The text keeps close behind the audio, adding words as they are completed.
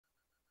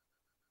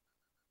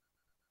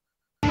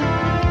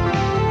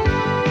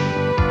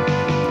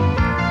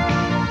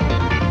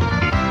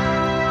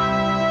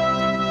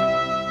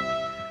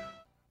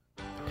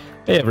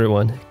Hey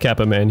everyone,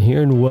 Kamen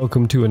here and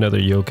welcome to another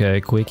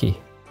Yokai Quickie.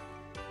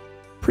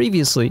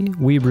 Previously,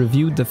 we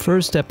reviewed the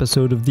first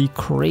episode of the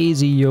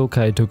crazy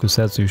yokai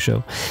tokusatsu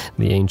show,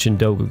 The Ancient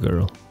Dogoo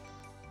Girl.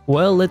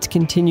 Well, let's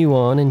continue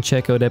on and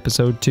check out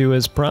episode 2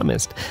 as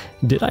promised.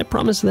 Did I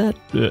promise that?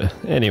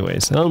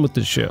 Anyways, on with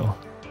the show.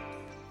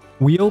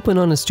 We open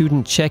on a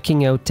student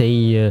checking out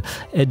a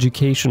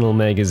educational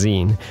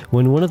magazine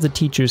when one of the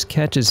teachers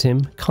catches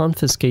him,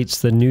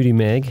 confiscates the nudie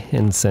mag,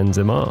 and sends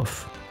him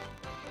off.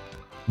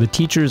 The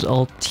teacher's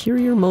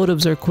ulterior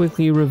motives are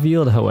quickly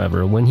revealed,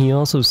 however, when he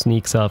also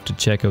sneaks off to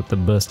check out the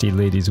busty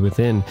ladies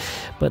within,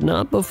 but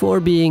not before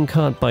being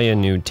caught by a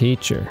new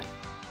teacher.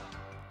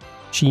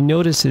 She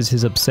notices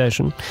his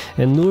obsession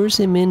and lures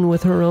him in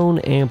with her own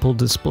ample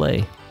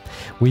display.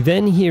 We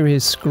then hear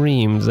his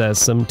screams as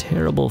some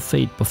terrible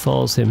fate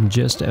befalls him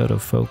just out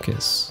of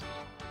focus.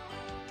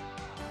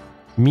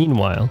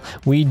 Meanwhile,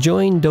 we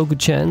join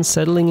Doguchan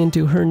settling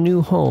into her new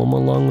home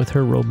along with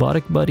her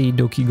robotic buddy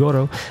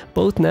Dokigoro,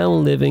 both now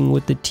living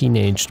with the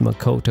teenaged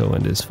Makoto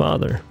and his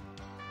father.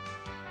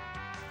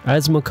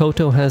 As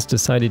Makoto has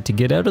decided to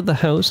get out of the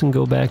house and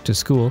go back to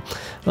school,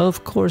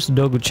 of course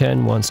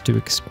Doguchan wants to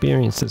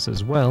experience this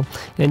as well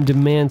and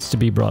demands to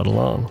be brought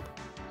along.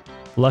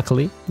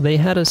 Luckily, they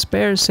had a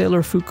spare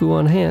Sailor Fuku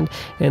on hand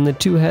and the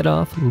two head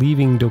off,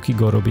 leaving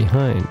Dokigoro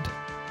behind.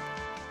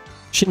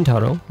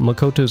 Shintaro,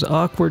 Makoto's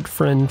awkward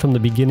friend from the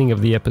beginning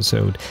of the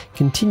episode,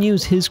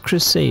 continues his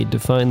crusade to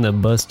find the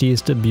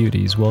bustiest of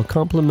beauties while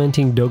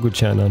complimenting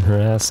Doguchan on her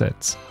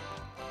assets.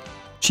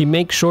 She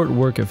makes short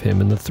work of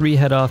him and the three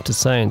head off to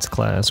science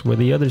class where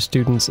the other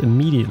students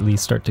immediately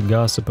start to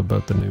gossip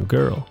about the new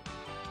girl.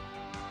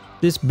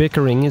 This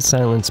bickering is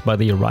silenced by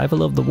the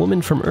arrival of the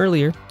woman from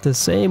earlier, the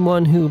same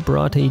one who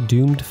brought a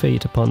doomed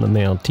fate upon the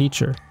male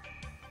teacher.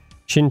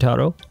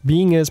 Shintaro,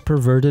 being as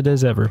perverted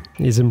as ever,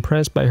 is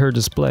impressed by her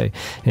display,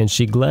 and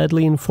she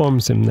gladly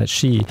informs him that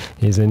she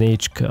is an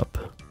H-cup.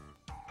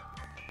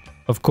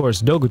 Of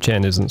course,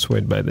 Doguchan isn't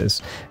swayed by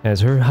this, as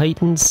her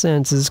heightened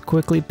senses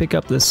quickly pick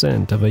up the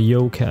scent of a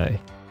yokai.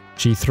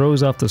 She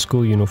throws off the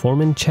school uniform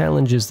and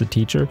challenges the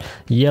teacher,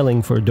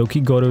 yelling for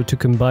Dokigoro to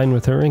combine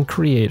with her and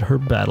create her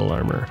battle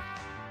armor.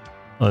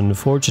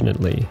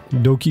 Unfortunately,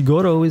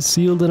 Dokigoro is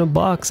sealed in a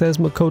box as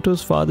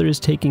Makoto's father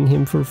is taking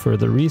him for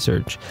further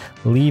research,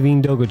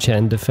 leaving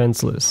Doguchan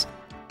defenseless.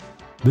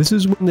 This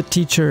is when the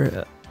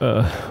teacher,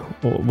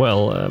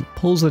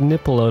 pulls a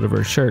nipple out of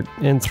her shirt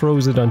and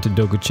throws it onto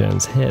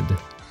Doguchan's head.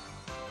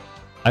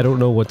 I don't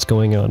know what's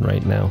going on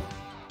right now.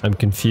 I'm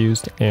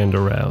confused and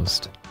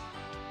aroused.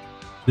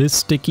 This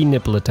sticky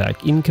nipple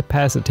attack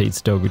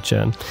incapacitates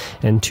Doguchan,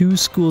 and two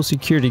school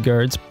security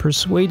guards,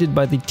 persuaded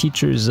by the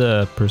teacher's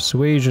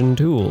persuasion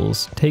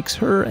tools, takes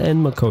her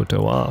and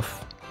Makoto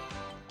off.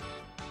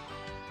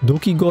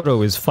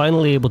 Dokigoro is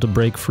finally able to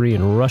break free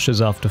and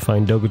rushes off to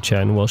find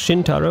Doguchan, while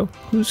Shintaro,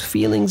 whose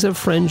feelings of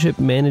friendship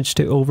managed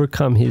to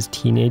overcome his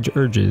teenage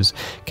urges,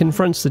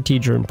 confronts the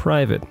teacher in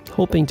private,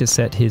 hoping to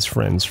set his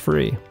friends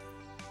free.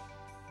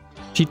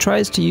 She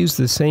tries to use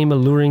the same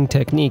alluring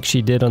technique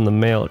she did on the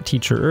male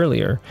teacher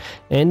earlier,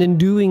 and in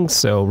doing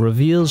so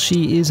reveals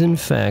she is in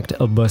fact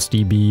a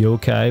busty bee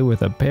yokai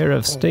with a pair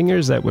of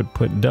stingers that would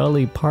put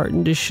Dolly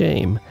Parton to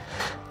shame.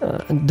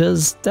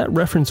 Does that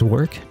reference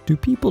work? Do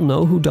people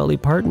know who Dolly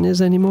Parton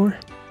is anymore?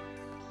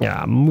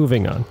 Yeah,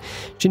 moving on.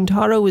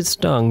 Shintaro is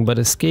stung but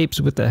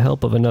escapes with the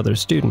help of another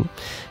student,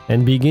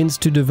 and begins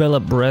to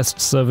develop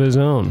breasts of his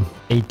own.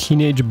 A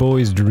teenage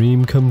boy's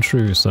dream come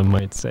true, some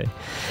might say.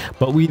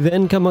 But we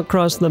then come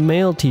across the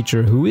male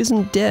teacher who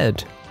isn't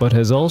dead, but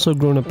has also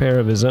grown a pair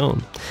of his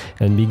own,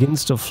 and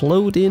begins to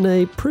float in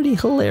a pretty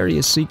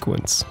hilarious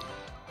sequence.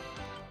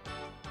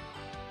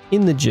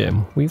 In the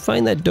gym, we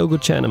find that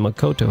Doguchan and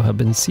Makoto have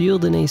been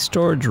sealed in a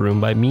storage room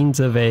by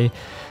means of a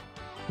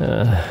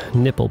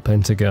nipple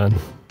pentagon.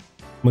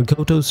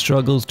 Makoto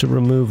struggles to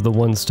remove the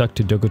one stuck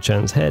to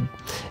Doguchan's head,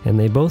 and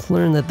they both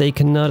learn that they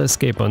cannot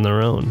escape on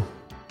their own.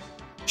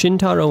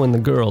 Shintaro and the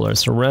girl are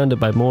surrounded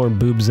by more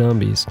boob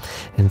zombies,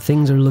 and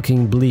things are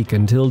looking bleak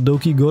until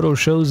Dokigoro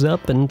shows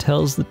up and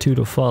tells the two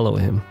to follow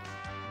him.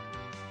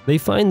 They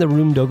find the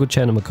room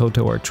Doguchan and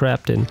Makoto are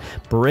trapped in,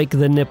 break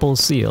the nipple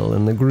seal,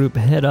 and the group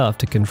head off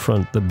to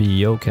confront the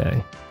bee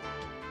yokai.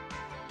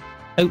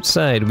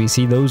 Outside, we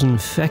see those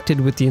infected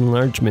with the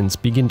enlargements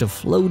begin to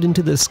float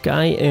into the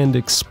sky and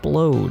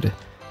explode.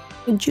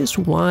 And just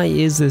why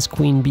is this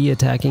queen bee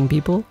attacking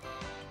people?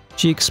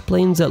 She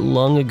explains that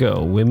long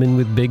ago, women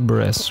with big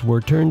breasts were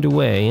turned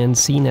away and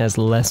seen as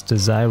less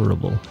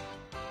desirable.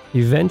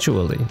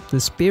 Eventually, the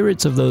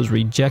spirits of those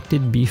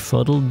rejected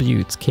befuddled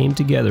beauts came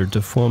together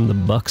to form the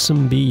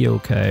buxom bee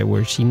yokai,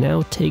 where she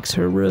now takes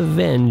her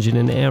revenge in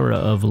an era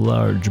of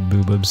large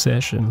boob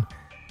obsession.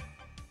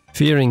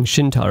 Fearing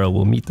Shintaro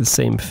will meet the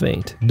same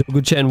fate,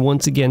 Doguchan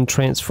once again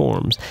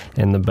transforms,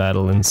 and the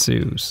battle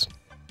ensues.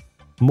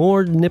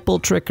 More nipple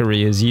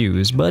trickery is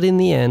used, but in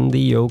the end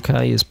the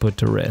yokai is put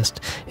to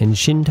rest, and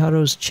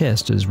Shintaro's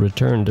chest is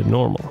returned to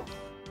normal.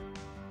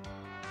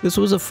 This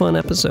was a fun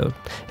episode,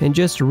 and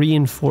just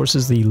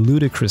reinforces the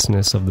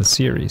ludicrousness of the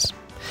series.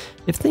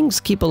 If things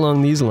keep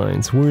along these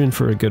lines, we're in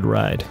for a good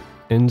ride.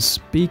 And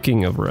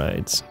speaking of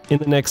rides, in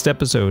the next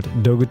episode,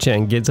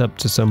 Doguchan gets up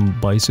to some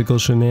bicycle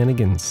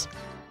shenanigans.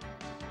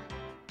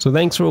 So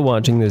thanks for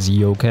watching this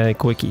Yokai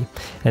Quickie,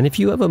 and if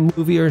you have a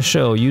movie or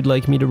show you'd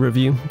like me to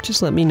review,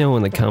 just let me know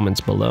in the comments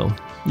below.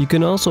 You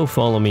can also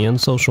follow me on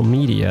social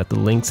media at the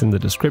links in the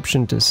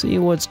description to see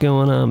what's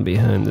going on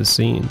behind the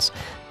scenes.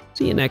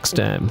 See you next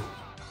time.